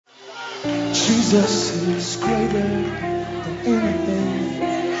Jesus is greater than anything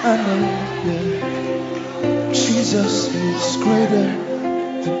I know, yeah. Jesus is greater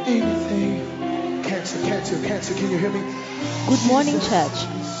than anything. Cancer, can you hear me? Good morning, church.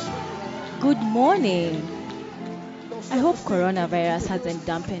 Good morning. I hope coronavirus hasn't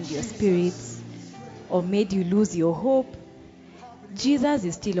dampened your spirits or made you lose your hope. Jesus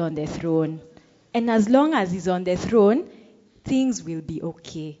is still on the throne. And as long as he's on the throne, things will be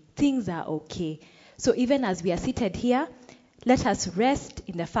okay. Things are okay. So even as we are seated here, let us rest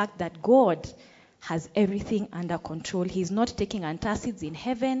in the fact that God has everything under control. He's not taking antacids in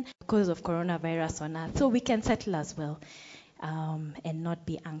heaven because of coronavirus on earth. So we can settle as well and not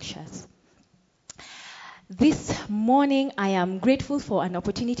be anxious. This morning, I am grateful for an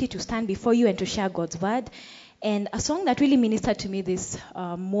opportunity to stand before you and to share God's word. And a song that really ministered to me this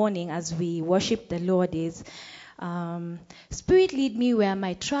morning as we worship the Lord is, Spirit, lead me where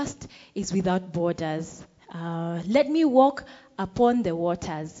my trust is without borders. Let me walk upon the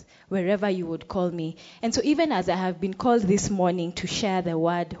waters, wherever you would call me. And so even as I have been called this morning to share the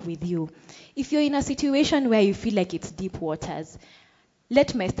word with you, if you're in a situation where you feel like it's deep waters,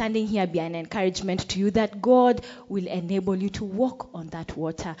 let my standing here be an encouragement to you that God will enable you to walk on that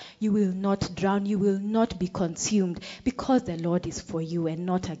water. You will not drown. You will not be consumed because the Lord is for you and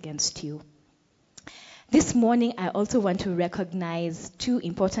not against you. This morning, I also want to recognize two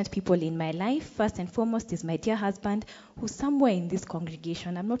important people in my life. First and foremost is my dear husband, who's somewhere in this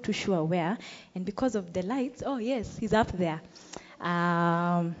congregation. I'm not too sure where. And because of the lights, oh yes, he's up there.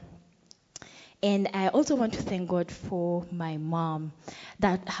 And I also want to thank God for my mom,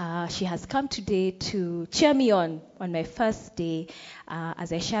 that she has come today to cheer me on my first day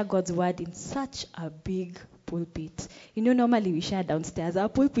as I share God's word in such a big pulpit. You know, normally we share downstairs. Our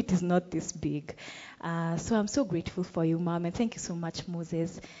pulpit is not this big. So I'm so grateful for you, Mom, and thank you so much,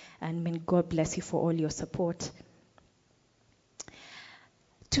 Moses. And may God bless you for all your support.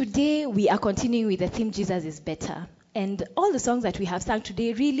 Today, we are continuing with the theme, Jesus is Better. And all the songs that we have sung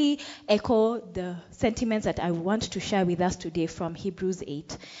today really echo the sentiments that I want to share with us today from Hebrews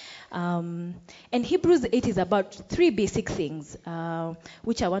 8. And Hebrews 8 is about three basic things,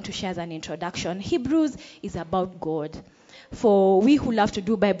 which I want to share as an introduction. Hebrews is about God. For we who love to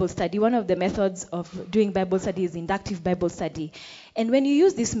do Bible study, one of the methods of doing Bible study is inductive Bible study. And when you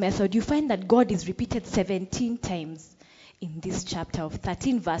use this method, you find that God is repeated 17 times in this chapter of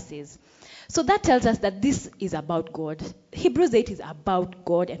 13 verses. So that tells us that this is about God. Hebrews 8 is about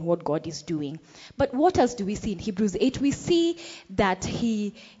God and what God is doing. But what else do we see in Hebrews 8? We see that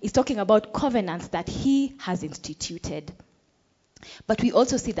he is talking about covenants that he has instituted. But we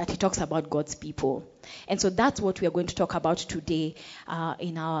also see that he talks about God's people. And so that's what we are going to talk about today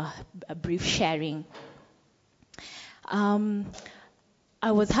in our brief sharing.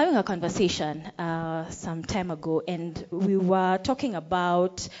 I was having a conversation some time ago, and we were talking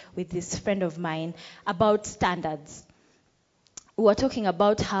about, with this friend of mine, about standards. We were talking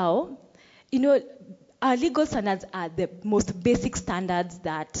about how, our legal standards are the most basic standards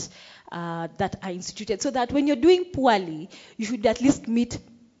that are instituted, so that when you're doing poorly, you should at least meet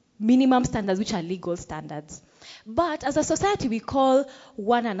minimum standards, which are legal standards. But as a society, we hold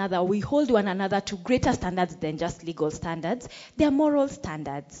one another to greater standards than just legal standards. They are moral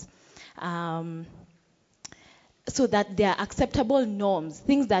standards. So that they are acceptable norms,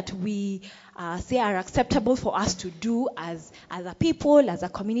 things that we say are acceptable for us to do as a people, as a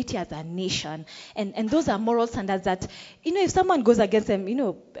community, as a nation. And those are moral standards that, if someone goes against them,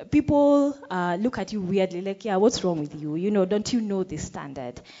 people look at you weirdly, like, yeah, what's wrong with you? Don't you know this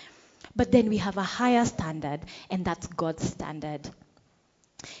standard? But then we have a higher standard, and that's God's standard.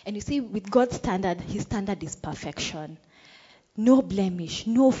 And you see, with God's standard, his standard is perfection. No blemish,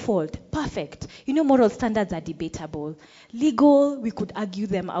 no fault, perfect. Moral standards are debatable. Legal, we could argue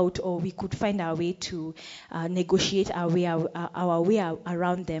them out, or we could find our way to negotiate our way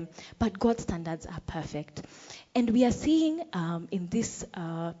around them. But God's standards are perfect. And we are seeing in this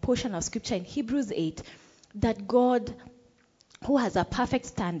portion of scripture in Hebrews 8 that God, who has a perfect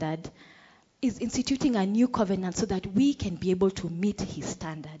standard, is instituting a new covenant so that we can be able to meet his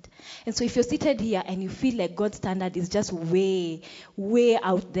standard. And so if you're seated here and you feel like God's standard is just way, way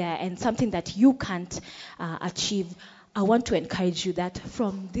out there and something that you can't achieve, I want to encourage you that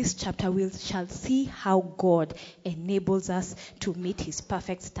from this chapter we shall see how God enables us to meet his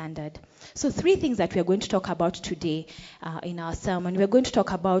perfect standard. So three things that we are going to talk about today in our sermon. We're going to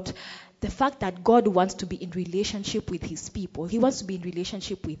talk about the fact that God wants to be in relationship with his people. He wants to be in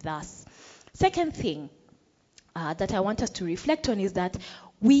relationship with us. Second thing that I want us to reflect on is that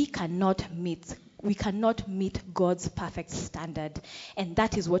we cannot meet we cannot meet God's perfect standard. And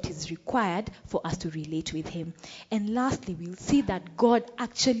that is what is required for us to relate with him. And lastly, we'll see that God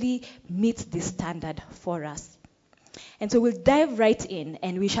actually meets this standard for us. And so we'll dive right in,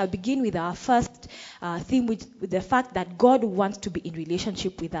 and we shall begin with our first theme, with the fact that God wants to be in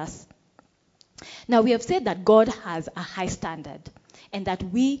relationship with us. Now, we have said that God has a high standard and that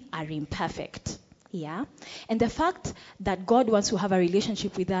we are imperfect. Yeah? And the fact that God wants to have a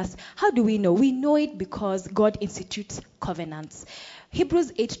relationship with us, how do we know? We know it because God institutes covenants.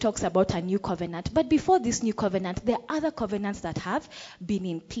 Hebrews 8 talks about a new covenant, but before this new covenant, there are other covenants that have been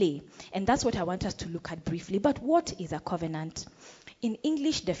in play. And that's what I want us to look at briefly. But what is a covenant? In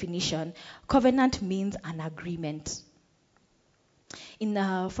English definition, covenant means an agreement.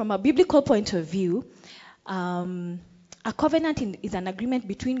 From a biblical point of view, a covenant is an agreement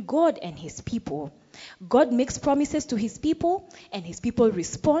between God and his people. God makes promises to his people, and his people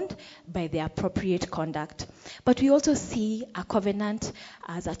respond by their appropriate conduct. But we also see a covenant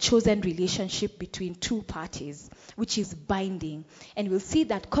as a chosen relationship between two parties, which is binding. And we'll see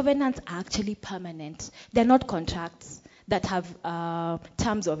that covenants are actually permanent. They're not contracts that have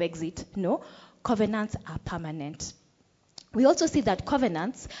terms of exit. No, covenants are permanent. We also see that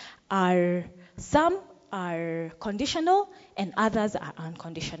covenants some are conditional and others are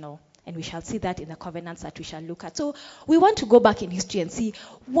unconditional. And we shall see that in the covenants that we shall look at. So we want to go back in history and see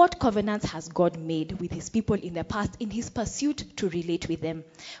what covenants has God made with his people in the past in his pursuit to relate with them.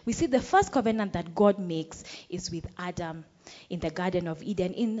 We see the first covenant that God makes is with Adam in the Garden of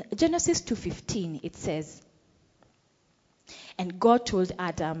Eden. In Genesis 2:15, it says, "And God told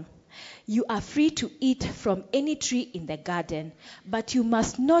Adam, 'You are free to eat from any tree in the garden, but you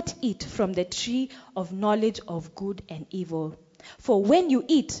must not eat from the tree of knowledge of good and evil. For when you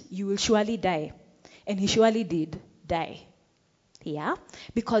eat, you will surely die.' And he surely did die. Yeah?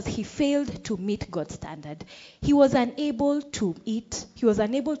 Because he failed to meet God's standard. He was unable to eat. He was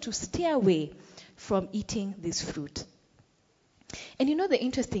unable to stay away from eating this fruit. And you know, the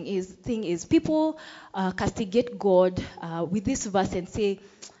interesting thing is people castigate God with this verse and say,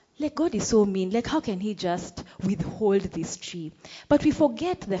 like, God is so mean. Like, how can he just withhold this tree? But we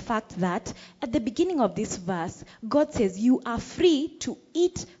forget the fact that at the beginning of this verse, God says, you are free to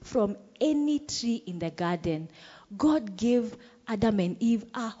eat from any tree in the garden. God gave Adam and Eve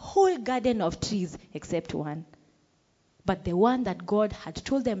a whole garden of trees except one. But the one that God had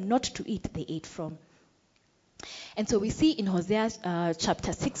told them not to eat, they ate from. And so we see in Hosea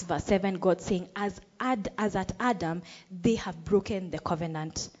chapter 6, verse 7, God saying, as at Adam, they have broken the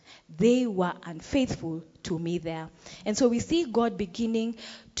covenant. They were unfaithful to me there. And so we see God beginning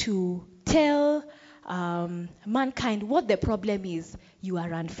to tell mankind what the problem is. You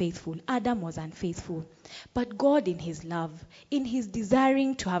are unfaithful. Adam was unfaithful. But God, in his love, in his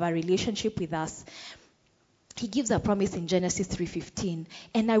desiring to have a relationship with us, he gives a promise in Genesis 3:15,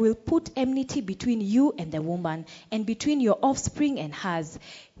 "And I will put enmity between you and the woman, and between your offspring and hers.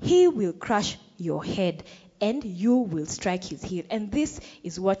 He will crush your head, and you will strike his heel." And this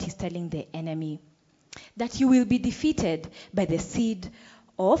is what he's telling the enemy, that you will be defeated by the seed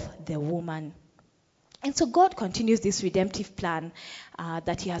of the woman. And so God continues this redemptive plan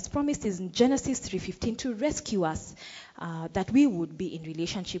that he has promised in Genesis 3:15 to rescue us, that we would be in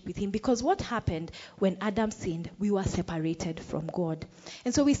relationship with him. Because what happened when Adam sinned? We were separated from God.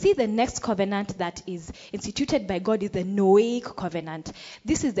 And so we see the next covenant that is instituted by God is the Noahic covenant.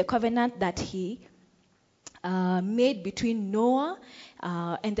 This is the covenant that he made between Noah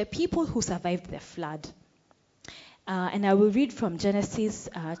and the people who survived the flood. And I will read from Genesis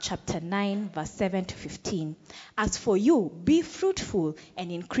chapter 9, verse 7 to 15. "As for you, be fruitful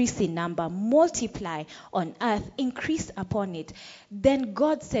and increase in number, multiply on earth, increase upon it. Then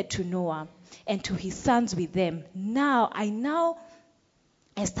God said to Noah and to his sons with them, I now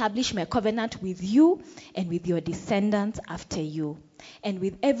establish my covenant with you and with your descendants after you, and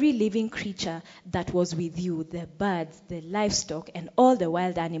with every living creature that was with you, the birds, the livestock, and all the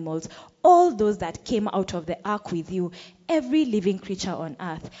wild animals, all those that came out of the ark with you, every living creature on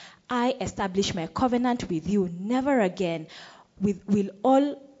earth. I establish my covenant with you. Never again will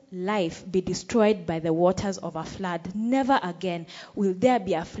all life be destroyed by the waters of a flood. Never again will there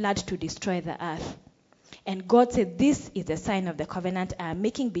be a flood to destroy the earth." And God said, "This is the sign of the covenant I am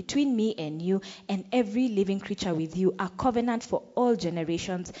making between me and you and every living creature with you, a covenant for all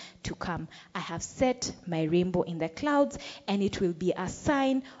generations to come. I have set my rainbow in the clouds, and it will be a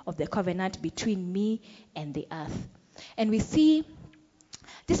sign of the covenant between me and the earth." And we see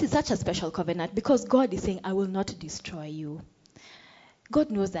this is such a special covenant because God is saying, "I will not destroy you."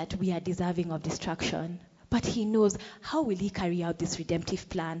 God knows that we are deserving of destruction, But he knows, how will he carry out this redemptive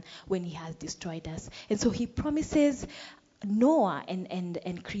plan when he has destroyed us? And so he promises Noah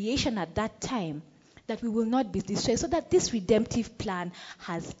and creation at that time that we will not be destroyed, so that this redemptive plan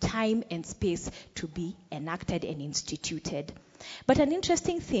has time and space to be enacted and instituted. But an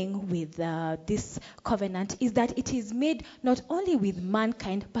interesting thing with this covenant is that it is made not only with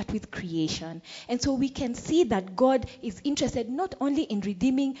mankind, but with creation. And so we can see that God is interested not only in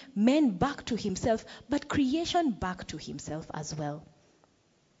redeeming men back to himself, but creation back to himself as well.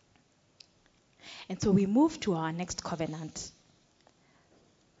 And so we move to our next covenant.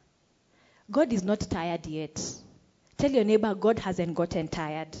 God is not tired yet. Tell your neighbor, God hasn't gotten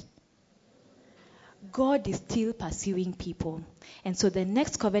tired. God is still pursuing people. And so the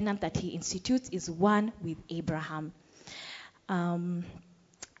next covenant that he institutes is one with Abraham.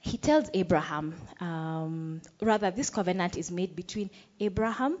 He tells Abraham, rather this covenant is made between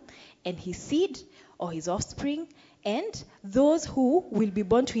Abraham and his seed or his offspring, and those who will be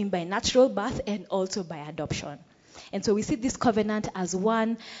born to him by natural birth and also by adoption. And so we see this covenant as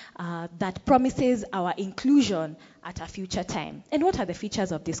one that promises our inclusion at a future time. And what are the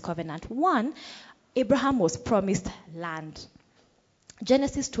features of this covenant? One, Abraham was promised land.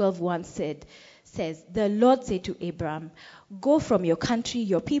 Genesis 12:1 says, the Lord said to Abraham, go from your country,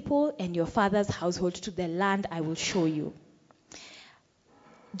 your people, and your father's household to the land I will show you.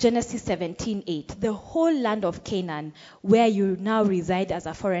 Genesis 17:8, the whole land of Canaan, where you now reside as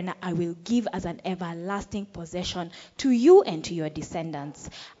a foreigner, I will give as an everlasting possession to you and to your descendants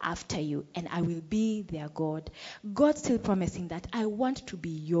after you, and I will be their God. God still promising that I want to be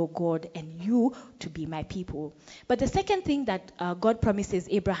your God and you to be my people. But the second thing that God promises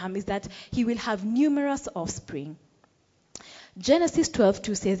Abraham is that he will have numerous offspring. Genesis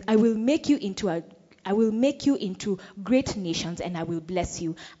 12:2 says, I will make you into great nations and I will bless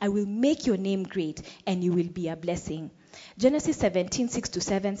you. I will make your name great and you will be a blessing. Genesis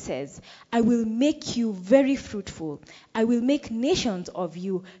 17:6-7 says, I will make you very fruitful. I will make nations of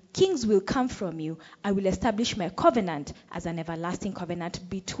you. Kings will come from you. I will establish my covenant as an everlasting covenant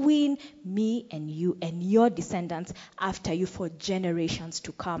between me and you and your descendants after you for generations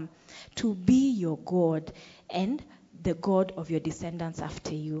to come, to be your God and the God of your descendants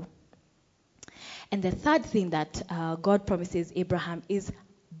after you. And the third thing that God promises Abraham is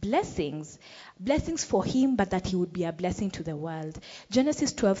blessings. Blessings for him, but that he would be a blessing to the world.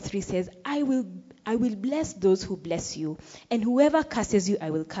 Genesis 12:3 says, I will bless those who bless you, and whoever curses you, I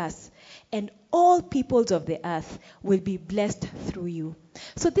will curse. And all peoples of the earth will be blessed through you.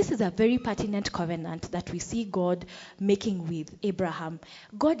 So this is a very pertinent covenant that we see God making with Abraham.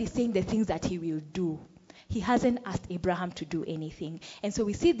 God is saying the things that he will do. He hasn't asked Abraham to do anything. And so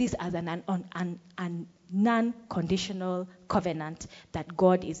we see this as a non-conditional covenant that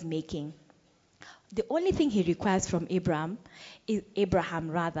God is making. The only thing he requires from Abraham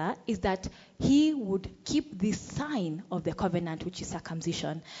is that he would keep this sign of the covenant, which is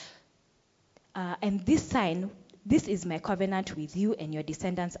circumcision. And this sign, this is my covenant with you and your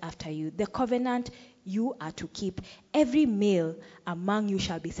descendants after you. The covenant you are to keep. Every male among you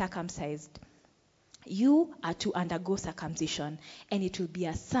shall be circumcised. You are to undergo circumcision, and it will be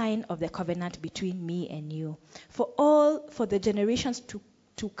a sign of the covenant between me and you. For the generations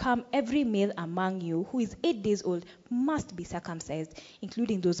to come, every male among you who is 8 days old must be circumcised,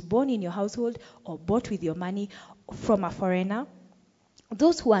 including those born in your household or bought with your money from a foreigner.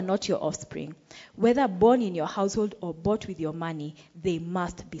 Those who are not your offspring, whether born in your household or bought with your money, they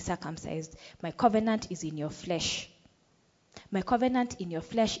must be circumcised. My covenant is in your flesh. My covenant in your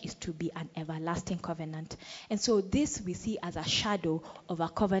flesh is to be an everlasting covenant. And so this we see as a shadow of a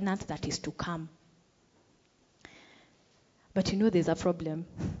covenant that is to come. But there's a problem.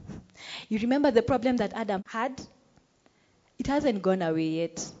 You remember the problem that Adam had? It hasn't gone away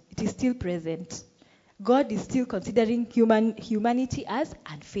yet. It is still present. God is still considering humanity as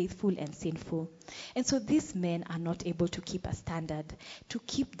unfaithful and sinful. And so these men are not able to keep a standard, to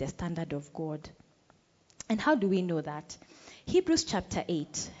keep the standard of God. And how do we know that? Hebrews chapter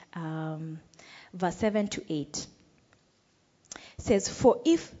 8, verse 7-8 says, for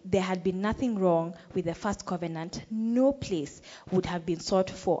if there had been nothing wrong with the first covenant, no place would have been sought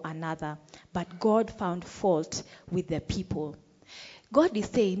for another, but God found fault with the people. God is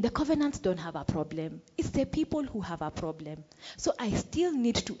saying the covenants don't have a problem. It's the people who have a problem. So I still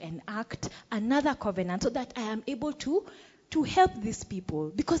need to enact another covenant so that I am able to help these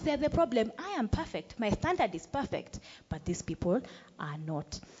people, because they're the problem. I am perfect. My standard is perfect, but these people are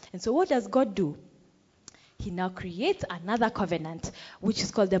not. And so what does God do? he now creates another covenant, which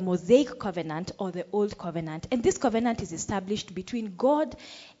is called the Mosaic covenant or the Old Covenant. And this covenant is established between God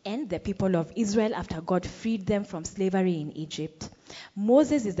and the people of Israel after God freed them from slavery in Egypt.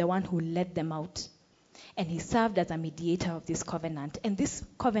 Moses is the one who led them out, and he served as a mediator of this covenant. And this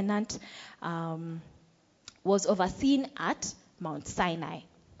covenant was overseen at Mount Sinai.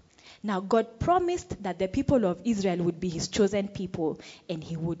 Now, God promised that the people of Israel would be his chosen people and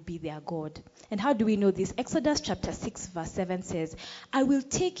he would be their God. And how do we know this? Exodus chapter 6 verse 7 says, I will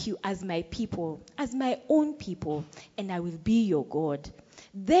take you as my people, as my own people, and I will be your God.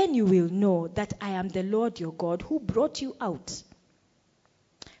 Then you will know that I am the Lord your God who brought you out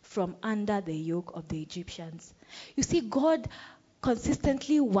from under the yoke of the Egyptians. You see, God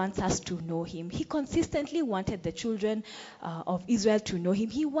consistently wants us to know him. He consistently wanted the children of Israel to know him.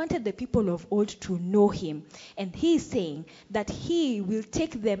 He wanted the people of old to know him. And he is saying that he will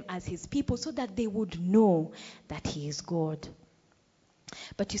take them as his people so that they would know that he is God.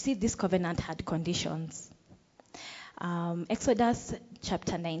 But you see, this covenant had conditions. Exodus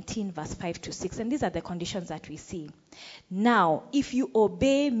chapter 19 verse 5 to 6, and these are the conditions that we see. Now, if you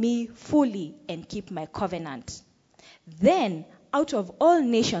obey me fully and keep my covenant, then out of all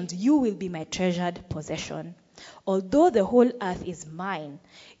nations you will be my treasured possession. Although the whole earth is mine,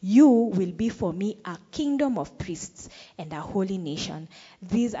 you will be for me a kingdom of priests and a holy nation.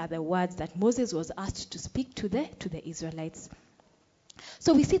 These are the words that Moses was asked to speak to the Israelites.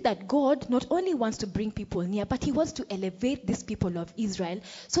 So we see that God not only wants to bring people near, but he wants to elevate these people of Israel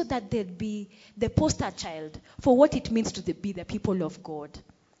so that they'll be the poster child for what it means to be the people of God.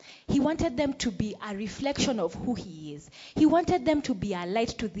 He wanted them to be a reflection of who he is. He wanted them to be a light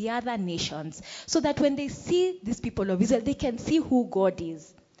to the other nations so that when they see these people of Israel, they can see who God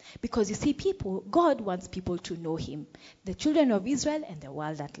is. Because you see, God wants people to know him, the children of Israel and the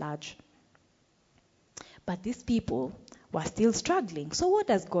world at large. But these people were still struggling. So what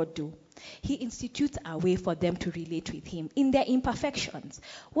does God do? He institutes a way for them to relate with him in their imperfections.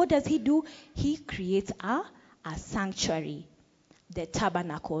 What does he do? He creates a sanctuary, the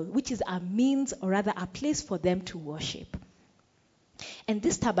tabernacle, which is a means, or rather a place for them to worship. And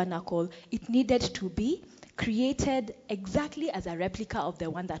this tabernacle, it needed to be created exactly as a replica of the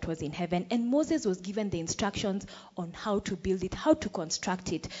one that was in heaven. And Moses was given the instructions on how to build it, how to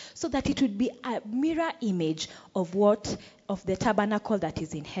construct it, so that it would be a mirror image of the tabernacle that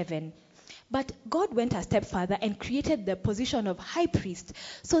is in heaven. But God went a step further and created the position of high priest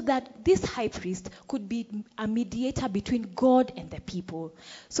so that this high priest could be a mediator between God and the people,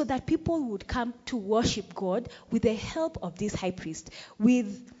 so that people would come to worship God with the help of this high priest,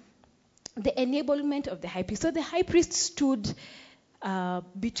 with the enablement of the high priest. So the high priest stood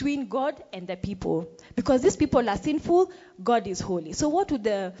between God and the people. Because these people are sinful, God is holy. So what would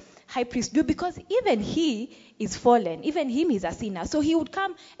the high priest do? Because even he is fallen, even him is a sinner. So he would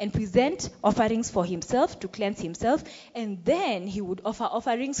come and present offerings for himself to cleanse himself, and then he would offer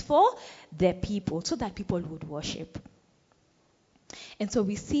offerings for the people so that people would worship. And so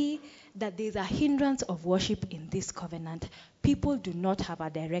we see that there's a hindrance of worship in this covenant. People do not have a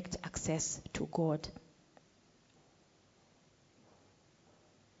direct access to God.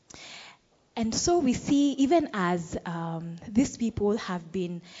 And so we see, even as these people have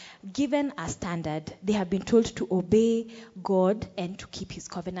been given a standard, they have been told to obey God and to keep his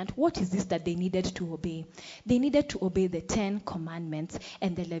covenant. What is this that they needed to obey? They needed to obey the 10 commandments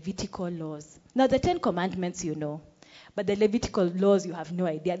and the Levitical laws. Now, the 10 commandments you know, but the Levitical laws you have no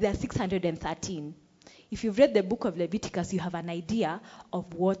idea. There are 613. If you've read the book of Leviticus, you have an idea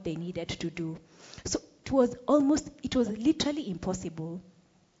of what they needed to do. So it was literally impossible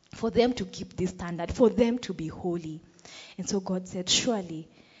for them to keep this standard, for them to be holy. And so God said, surely,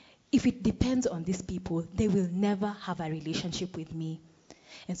 if it depends on these people, they will never have a relationship with me.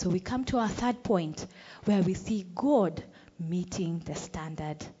 And so we come to our third point, where we see God meeting the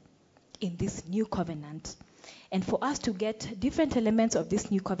standard in this new covenant. And for us to get different elements of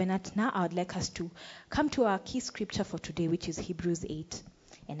this new covenant, now I would like us to come to our key scripture for today, which is Hebrews 8,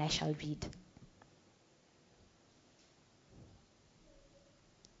 and I shall read.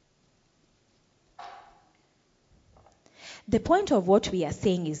 The point of what we are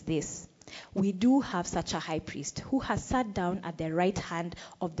saying is this: we do have such a high priest who has sat down at the right hand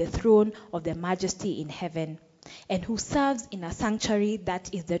of the throne of the majesty in heaven, and who serves in a sanctuary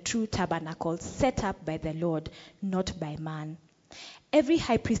that is the true tabernacle set up by the Lord, not by man. Every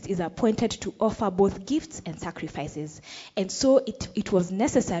high priest is appointed to offer both gifts and sacrifices, and so it was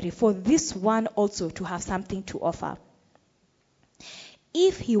necessary for this one also to have something to offer.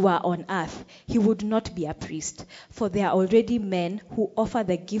 If he were on earth, he would not be a priest, for there are already men who offer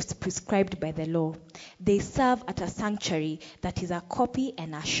the gifts prescribed by the law. They serve at a sanctuary that is a copy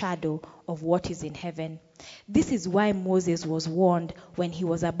and a shadow of what is in heaven. This is why Moses was warned when he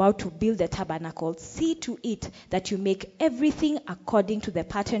was about to build the tabernacle, "See to it that you make everything according to the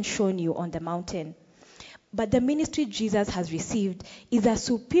pattern shown you on the mountain." But the ministry Jesus has received is as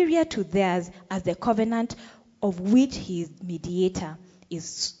superior to theirs as the covenant of which he is mediator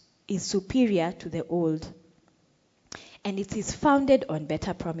is superior to the old. And it is founded on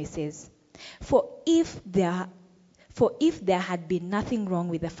better promises. For if there had been nothing wrong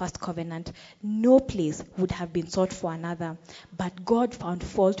with the first covenant, no place would have been sought for another. But God found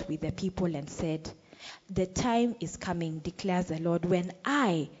fault with the people and said, "The time is coming, declares the Lord, when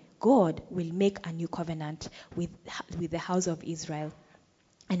I, God, will make a new covenant with the house of Israel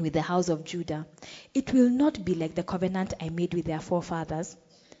and with the house of Judah. It will not be like the covenant I made with their forefathers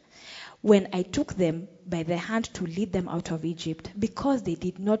when I took them by the hand to lead them out of Egypt, because they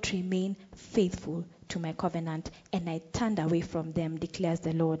did not remain faithful to my covenant, and I turned away from them, declares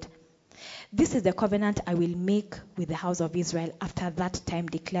the Lord. This is the covenant I will make with the house of Israel after that time,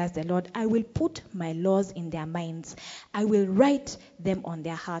 declares the Lord. I will put my laws in their minds. I will write them on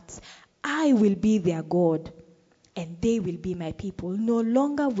their hearts. I will be their God, and they will be my people. No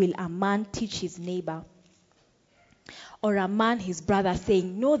longer will a man teach his neighbor or a man his brother,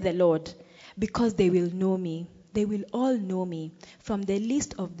 saying, 'Know the Lord,' because they will know me. They will all know me, from the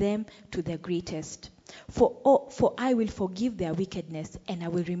least of them to the greatest. For I will forgive their wickedness, and I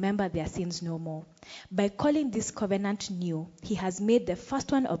will remember their sins no more. By calling this covenant new, he has made the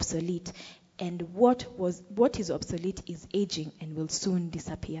first one obsolete, and what is obsolete is aging and will soon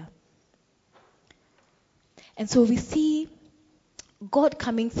disappear." And so we see God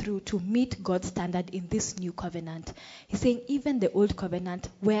coming through to meet God's standard in this new covenant. He's saying, even the old covenant,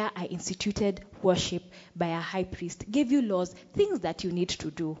 where I instituted worship by a high priest, gave you laws, things that you need to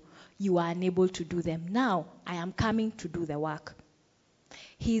do, you are unable to do them. Now I am coming to do the work.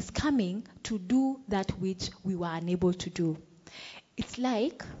 He is coming to do that which we were unable to do. It's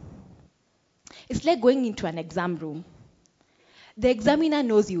like going into an exam room. The examiner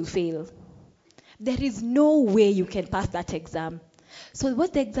knows you'll fail. There is no way you can pass that exam. So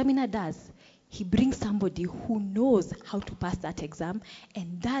what the examiner does, he brings somebody who knows how to pass that exam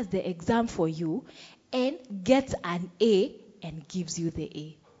and does the exam for you and gets an A and gives you the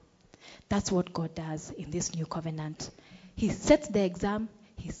A. That's what God does in this new covenant. He sets the exam,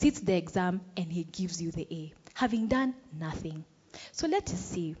 he sits the exam, and he gives you the A, having done nothing. So let us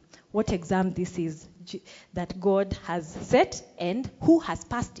see what exam this is that God has set and who has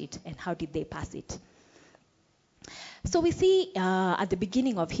passed it and how did they pass it. So we see at the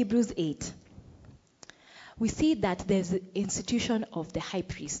beginning of Hebrews 8, we see that there's the institution of the high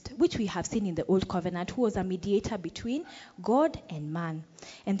priest, which we have seen in the Old Covenant, who was a mediator between God and man.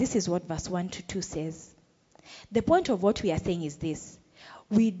 And this is what verse 1 to 2 says. The point of what we are saying is this: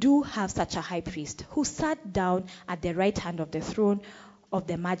 we do have such a high priest who sat down at the right hand of the throne of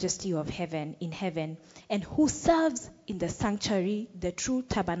the majesty of heaven, in heaven, and who serves in the sanctuary, the true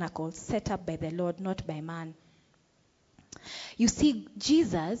tabernacle set up by the Lord, not by man. You see,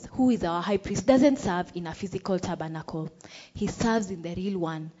 Jesus, who is our high priest, doesn't serve in a physical tabernacle. He serves in the real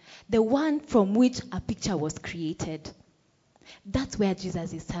one, the one from which a picture was created. That's where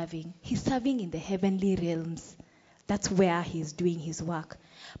Jesus is serving. He's serving in the heavenly realms. That's where he's doing his work.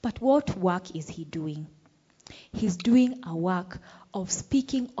 But what work is he doing? He's doing a work of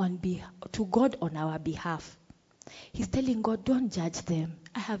speaking to God on our behalf. He's telling God, don't judge them.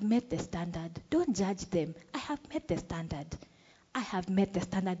 I have met the standard. Don't judge them. I have met the standard. I have met the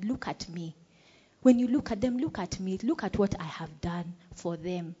standard. Look at me. When you look at them, look at me. Look at what I have done for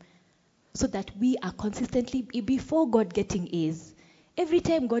them. So that we are consistently before God getting A's. Every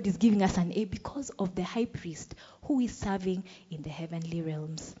time God is giving us an A because of the high priest who is serving in the heavenly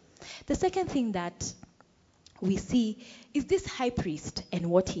realms. The second thing that we see is this high priest and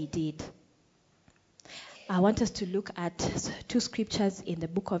what he did. I want us to look at two scriptures in the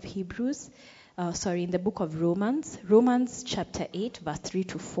book of in the book of Romans. Romans chapter 8, verse 3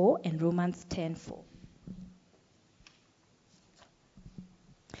 to 4, and Romans 10:4.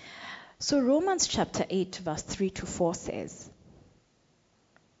 So Romans chapter 8, verse 3 to 4 says,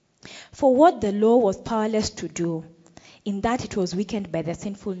 "For what the law was powerless to do, in that it was weakened by the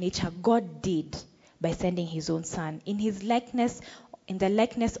sinful nature, God did by sending his own Son, in the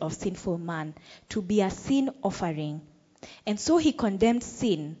likeness of sinful man, to be a sin offering. And so he condemned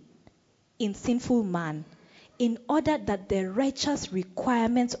sin in sinful man, in order that the righteous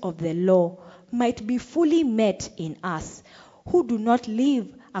requirements of the law might be fully met in us, who do not live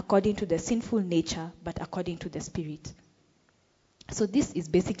according to the sinful nature, but according to the Spirit. So this is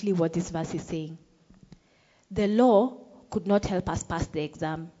basically what this verse is saying. The law could not help us pass the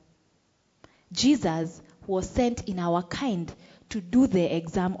exam. Jesus was sent in our kind to do the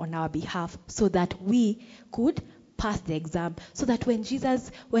exam on our behalf so that we could pass the exam. So that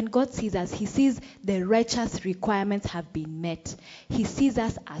when God sees us, he sees the righteous requirements have been met. He sees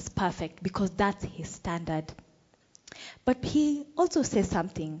us as perfect because that's his standard. But he also says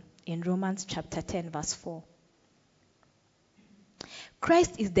something in Romans chapter 10 verse 4.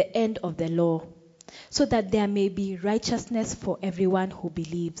 Christ is the end of the law, so that there may be righteousness for everyone who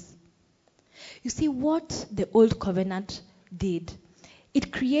believes. You see what the old covenant did?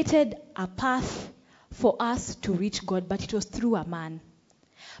 It created a path for us to reach God, but it was through a man.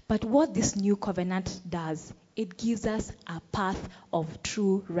 But what this new covenant does, it gives us a path of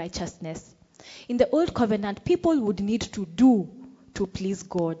true righteousness. In the old covenant, people would need to do to please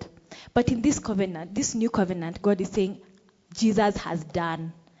God. But in this covenant, this new covenant, God is saying, Jesus has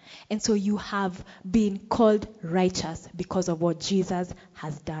done. And so you have been called righteous because of what Jesus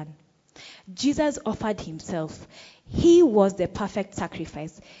has done. Jesus offered himself. He was the perfect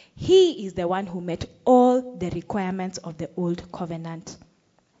sacrifice. He is the one who met all the requirements of the old covenant.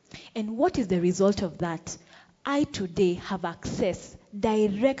 And what is the result of that? I today have access,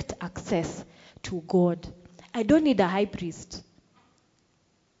 direct access to God. I don't need a high priest.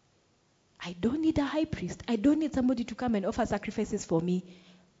 I don't need a high priest. I don't need somebody to come and offer sacrifices for me.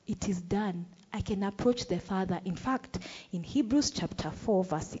 It is done. I can approach the Father. In fact, in Hebrews chapter 4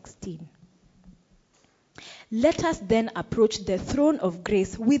 verse 16. Let us then approach the throne of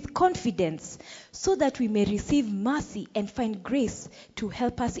grace with confidence so that we may receive mercy and find grace to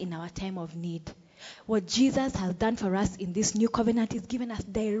help us in our time of need. What Jesus has done for us in this new covenant is given us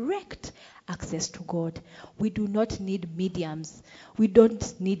direct access to God. We do not need mediums. We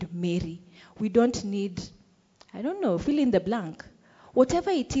don't need Mary. We don't need, fill in the blank. Whatever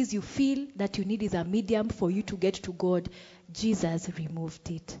it is you feel that you need is a medium for you to get to God, Jesus removed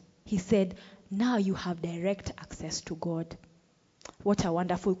it. He said, now you have direct access to God. What a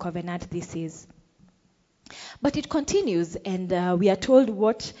wonderful covenant this is. But it continues, and we are told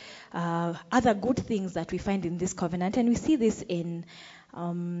what other good things that we find in this covenant. And we see this in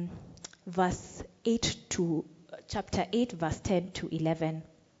chapter 8, verse 10 to 11.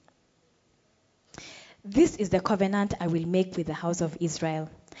 This is the covenant I will make with the house of Israel.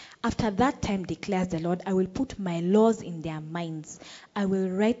 After that time, declares the Lord, I will put my laws in their minds. I will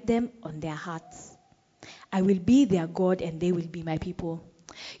write them on their hearts. I will be their God, and they will be my people.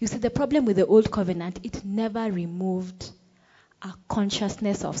 You see, the problem with the old covenant, it never removed a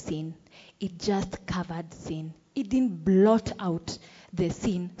consciousness of sin. It just covered sin. It didn't blot out the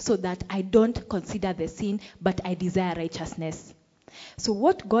sin so that I don't consider the sin, but I desire righteousness. So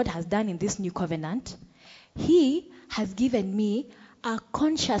what God has done in this new covenant, he has given me a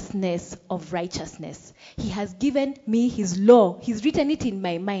consciousness of righteousness. He has given me his law. He's written it in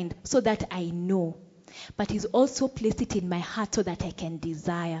my mind so that I know. But he's also placed it in my heart so that I can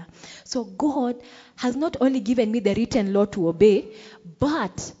desire. So God has not only given me the written law to obey,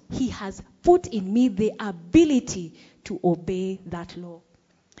 but he has put in me the ability to obey that law.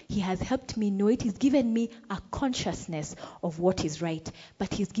 He has helped me know it. He's given me a consciousness of what is right.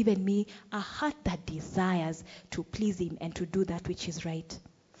 But he's given me a heart that desires to please him and to do that which is right.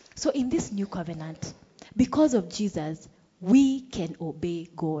 So in this new covenant, because of Jesus, we can obey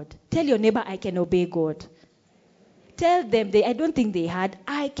God. Tell your neighbor, I can obey God. Tell them, I don't think they had,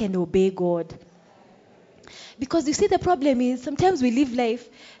 I can obey God. Because you see, the problem is sometimes we live life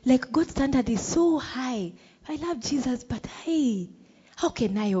like God's standard is so high. I love Jesus, but hey, how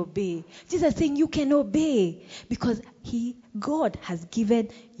can I obey? Jesus is saying you can obey because God has given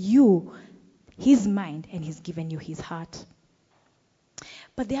you his mind and he's given you his heart.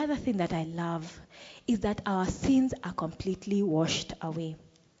 But the other thing that I love is that our sins are completely washed away.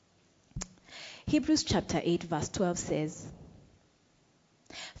 Hebrews chapter 8 verse 12 says,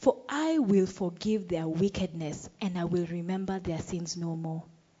 for I will forgive their wickedness and I will remember their sins no more.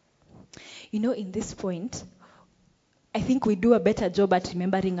 You know, in this point, I think we do a better job at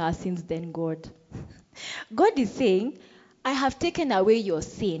remembering our sins than God. God is saying, I have taken away your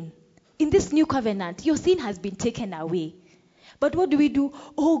sin. In this new covenant, your sin has been taken away. But what do?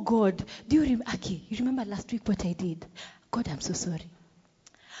 Oh God, you remember last week what I did? God, I'm so sorry.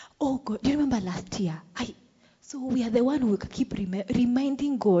 Oh God, do you remember last year? So we are the one who keep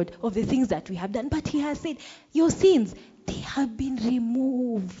reminding God of the things that we have done. But he has said, your sins, they have been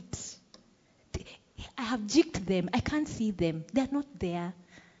removed. I have jigged them. I can't see them. They're not there.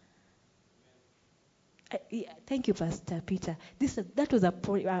 Thank you, Pastor Peter. That was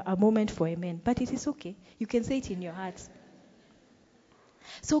a moment for amen, but it is okay. You can say it in your heart.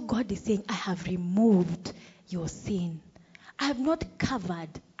 So God is saying, I have removed your sin. I have not covered,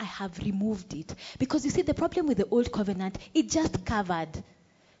 I have removed it. Because you see, the problem with the old covenant, it just covered.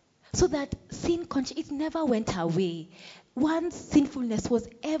 So that sin, it never went away. Once sinfulness was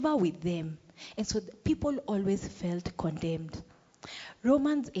ever with them. And so people always felt condemned.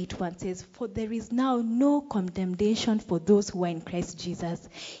 Romans 8:1 says, for there is now no condemnation for those who are in Christ Jesus.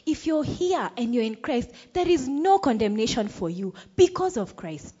 If you're here and you're in Christ, there is no condemnation for you because of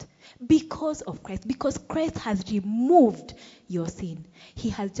Christ. Because of Christ. Because Christ has removed your sin. He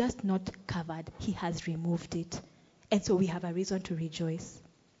has just not covered. He has removed it. And so we have a reason to rejoice.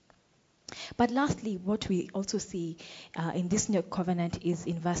 But lastly, what we also see in this new covenant is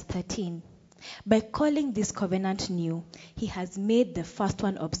in verse 13. By calling this covenant new, he has made the first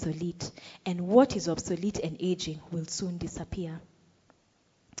one obsolete, and what is obsolete and aging will soon disappear.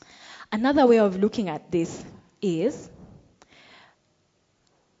 Another way of looking at this is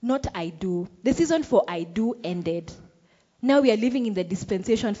not I do. The season for I do ended. Now we are living in the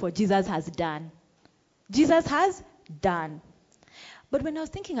dispensation for Jesus has done. Jesus has done. But when I was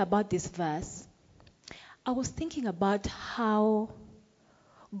thinking about this verse, I was thinking about how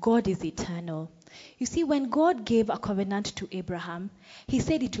God is eternal. You see, when God gave a covenant to Abraham, he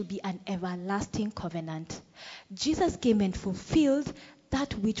said it would be an everlasting covenant. Jesus came and fulfilled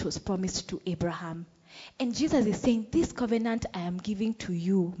that which was promised to Abraham. And Jesus is saying, this covenant I am giving to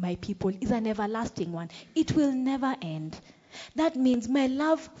you, my people, is an everlasting one. It will never end. That means my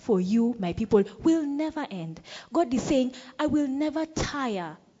love for you, my people, will never end. God is saying, I will never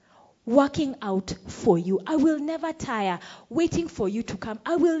tire working out for you. I will never tire waiting for you to come.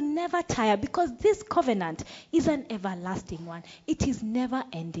 I will never tire because this covenant is an everlasting one. It is never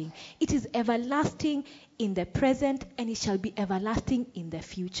ending. It is everlasting in the present and it shall be everlasting in the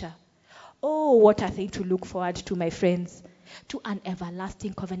future. Oh, what a thing to look forward to, my friends, to an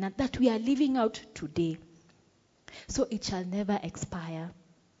everlasting covenant that we are living out today. So it shall never expire.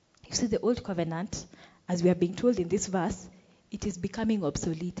 You see, the old covenant, as we are being told in this verse, it is becoming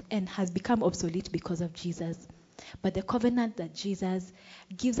obsolete and has become obsolete because of Jesus. But the covenant that Jesus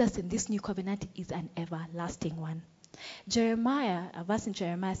gives us in this new covenant is an everlasting one. Jeremiah, a verse in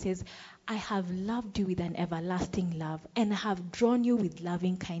Jeremiah says, I have loved you with an everlasting love and I have drawn you with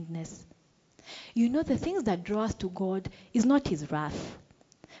loving kindness. You know, the things that draw us to God is not his wrath,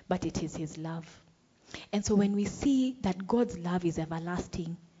 but it is his love. And so when we see that God's love is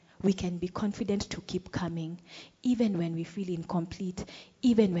everlasting, we can be confident to keep coming, even when we feel incomplete,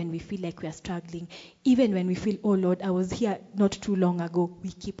 even when we feel like we are struggling, even when we feel, oh Lord, I was here not too long ago.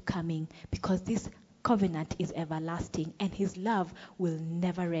 We keep coming because this covenant is everlasting and his love will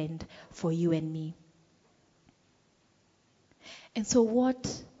never end for you and me. And so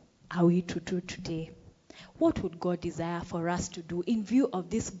what are we to do today? What would God desire for us to do in view of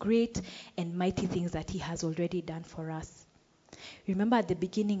these great and mighty things that he has already done for us? Remember at the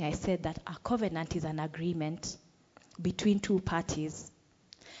beginning I said that a covenant is an agreement between two parties.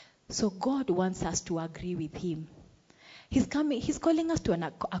 So God wants us to agree with him. He's calling us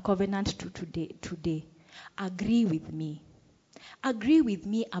to a covenant today. Agree with me. Agree with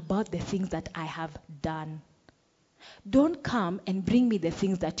me about the things that I have done. Don't come and bring me the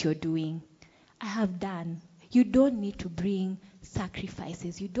things that you're doing. I have done. You don't need to bring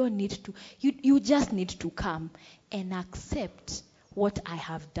sacrifices. You don't need to. You just need to come and accept what I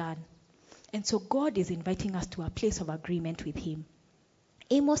have done. And so God is inviting us to a place of agreement with him.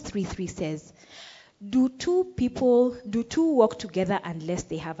 Amos 3:3 says, do two walk together unless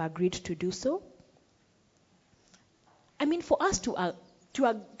they have agreed to do so? I mean, for us to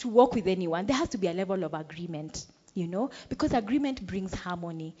walk with anyone, there has to be a level of agreement. You know, because agreement brings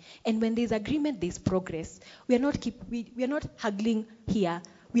harmony, and when there's agreement, there's progress. We are not haggling here.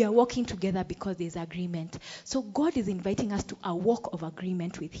 We are walking together because there's agreement. So God is inviting us to a walk of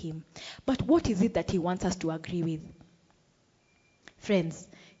agreement with him. But what is it that he wants us to agree with? Friends,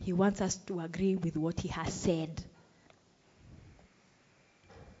 he wants us to agree with what he has said.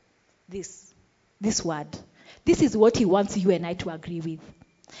 This word. This is what he wants you and I to agree with.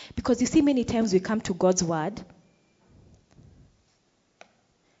 Because you see, many times we come to God's word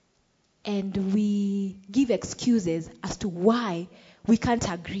and we give excuses as to why we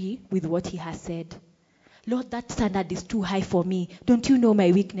can't agree with what he has said. Lord, that standard is too high for me. Don't you know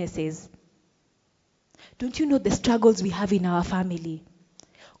my weaknesses? Don't you know the struggles we have in our family?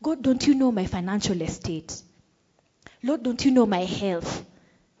 God, don't you know my financial estate? Lord, don't you know my health?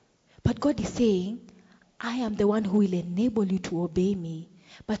 But God is saying, I am the one who will enable you to obey me,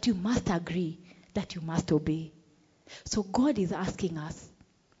 but you must agree that you must obey. So God is asking us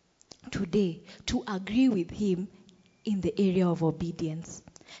today to agree with him in the area of obedience.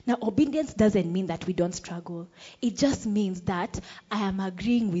 Now, obedience doesn't mean that we don't struggle. It just means that I am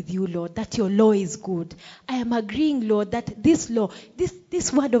agreeing with you, Lord, that your law is good. I am agreeing, Lord, that this law,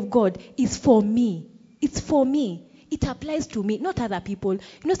 this word of God is for me. It's for me. It applies to me, not other people.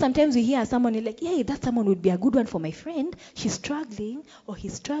 Sometimes we hear someone like, hey, that someone would be a good one for my friend. She's struggling or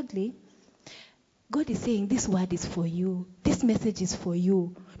he's struggling. God is saying this word is for you. This message is for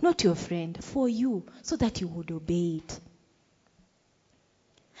you, not your friend, for you, so that you would obey it.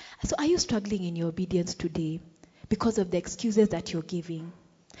 So are you struggling in your obedience today because of the excuses that you're giving?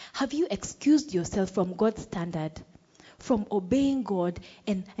 Have you excused yourself from God's standard, from obeying God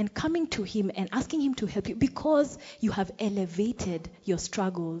and coming to him and asking him to help you because you have elevated your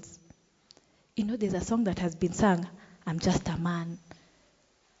struggles? There's a song that has been sung, I'm just a man.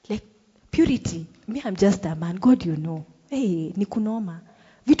 Like purity, me I'm just a man. God, hey, ni kunoma.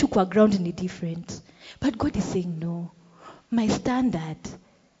 Vitu kwa ground ni different. But God is saying no. My standard,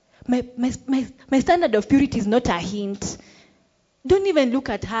 my standard of purity is not a hint. Don't even look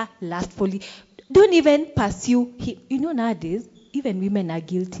at her lustfully. Don't even pursue him. Nowadays, even women are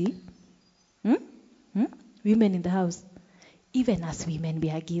guilty. Women in the house. Even as women, we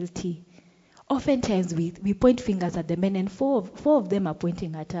are guilty. Oftentimes, we point fingers at the men, and four of them are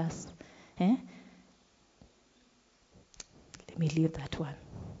pointing at us. Let me leave that one.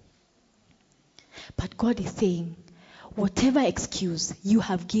 But God is saying, whatever excuse you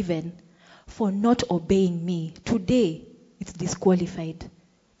have given for not obeying me, today it's disqualified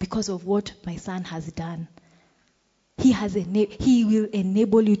because of what my son has done. He will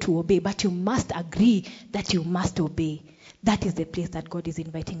enable you to obey, but you must agree that you must obey. That is the place that God is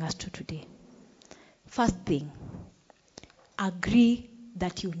inviting us to today. First thing, agree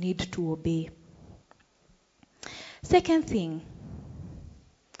that you need to obey. Second thing,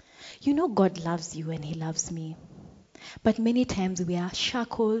 God loves you and he loves me. But many times we are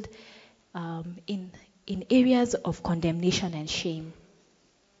shackled in areas of condemnation and shame.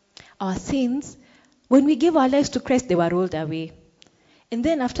 Our sins, when we gave our lives to Christ, they were rolled away. And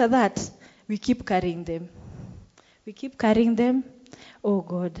then after that, we keep carrying them. We keep carrying them. Oh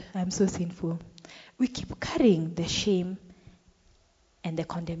God, I'm so sinful. We keep carrying the shame and the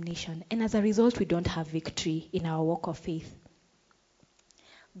condemnation. And as a result, we don't have victory in our walk of faith.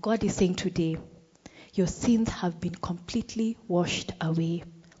 God is saying today, your sins have been completely washed away.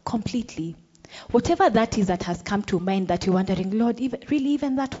 Completely. Whatever that is that has come to mind that you're wondering, Lord,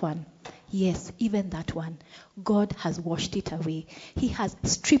 even that one? Yes, even that one. God has washed it away. He has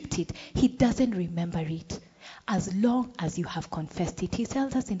stripped it. He doesn't remember it. As long as you have confessed it. He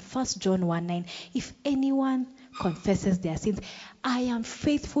tells us in 1 John 1:9, if anyone confesses their sins, I am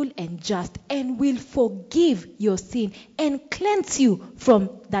faithful and just and will forgive your sin and cleanse you from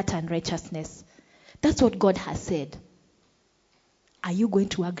that unrighteousness. That's what God has said. Are you going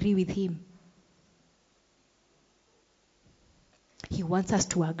to agree with him? He wants us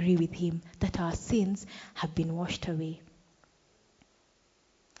to agree with him that our sins have been washed away.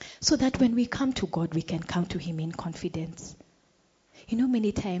 So that when we come to God, we can come to him in confidence.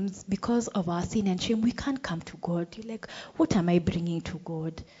 Many times, because of our sin and shame, we can't come to God. You're like, what am I bringing to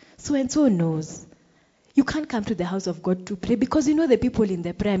God? So and so knows. You can't come to the house of God to pray because the people in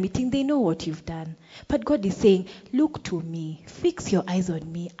the prayer meeting, they know what you've done. But God is saying, look to me. Fix your eyes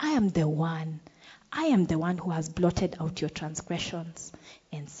on me. I am the one. I am the one who has blotted out your transgressions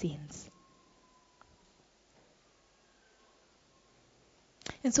and sins.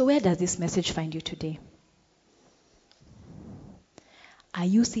 And so where does this message find you today? Are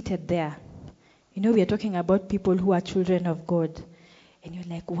you seated there? We are talking about people who are children of God. And you're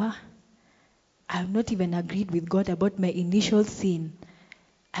like, wow, I have not even agreed with God about my initial sin.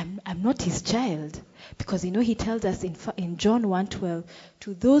 I'm not his child. Because, he tells us in John 1:12,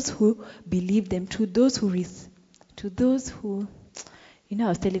 to those who believe them, to those who, I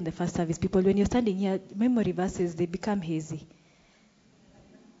was telling the first service people, when you're standing here, memory verses, they become hazy.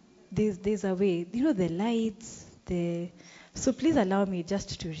 There's a way, the lights, so please allow me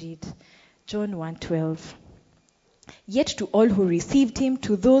just to read John 1:12. Yet to all who received him,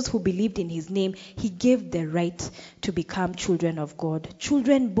 to those who believed in his name, he gave the right to become children of God.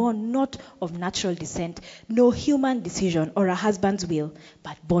 Children born not of natural descent, no human decision or a husband's will,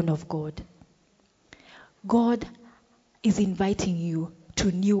 but born of God. God is inviting you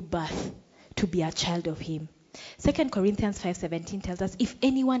to new birth, to be a child of him. 2 Corinthians 5:17 tells us, if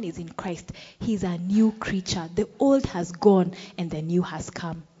anyone is in Christ, he is a new creature. The old has gone and the new has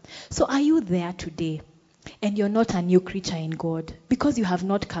come. So are you there today? and you're not a new creature in God because you have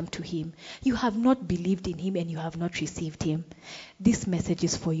not come to Him, you have not believed in Him, and you have not received Him, this message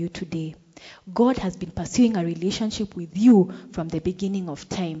is for you today. God has been pursuing a relationship with you from the beginning of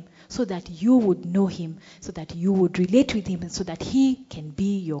time so that you would know Him, so that you would relate with Him, and so that He can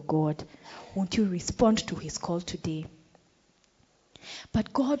be your God. Won't you respond to His call today?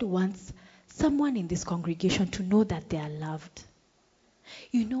 But God wants someone in this congregation to know that they are loved.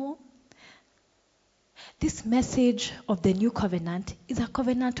 You know, this message of the new covenant is a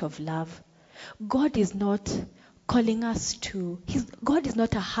covenant of love. God is not calling us to, God is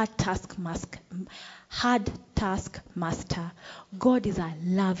not a hard task master. God is a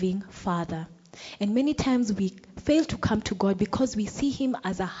loving Father. And many times we fail to come to God because we see Him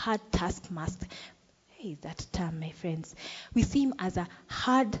as a hard task master. Hey, that term, my friends. We see Him as a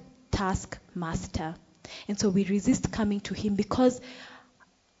hard task master. And so we resist coming to Him because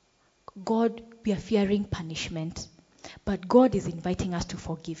God, we are fearing punishment. But God is inviting us to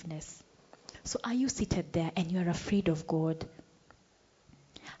forgiveness. So are you seated there and you are afraid of God?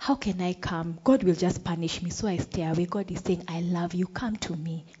 How can I come? God will just punish me, so I stay away. God is saying, I love you. Come to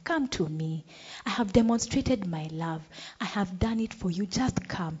me. Come to me. I have demonstrated my love. I have done it for you. Just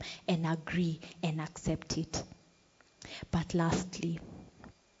come and agree and accept it. But lastly,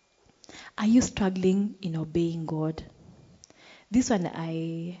 are you struggling in obeying God? This one,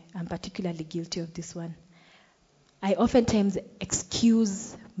 I am particularly guilty of this one. I oftentimes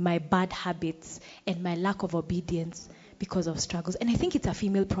excuse my bad habits and my lack of obedience because of struggles. And I think it's a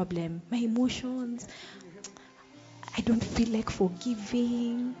female problem. My emotions, I don't feel like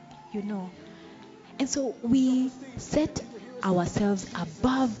forgiving, And so we set ourselves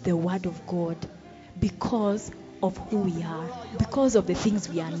above the Word of God because of who we are, because of the things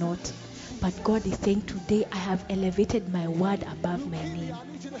we are not. But God is saying today, I have elevated my Word above my name.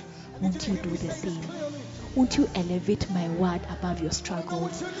 Won't you do the same? Won't you elevate my word above your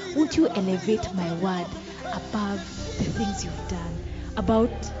struggles? Won't you elevate my word above the things you've done,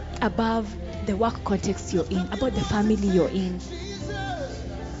 above the work context you're in, about the family you're in?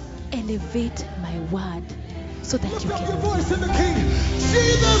 Elevate my word so that you can. Voice in the King.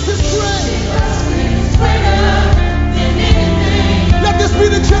 Jesus is great. Let this be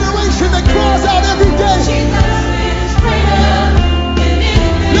the generation that cries out every day. Jesus is greater.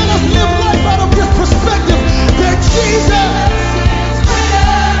 Let us live life out of this perspective that Jesus is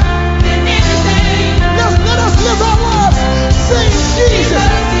greater than anything. Let us live our lives saying Jesus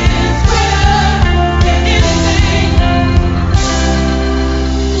is greater than anything.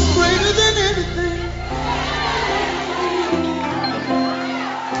 He's greater than anything.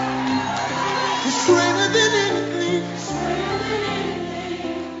 He's greater than anything.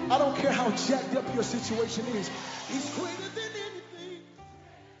 I don't care how jacked up your situation is. He's greater than anything.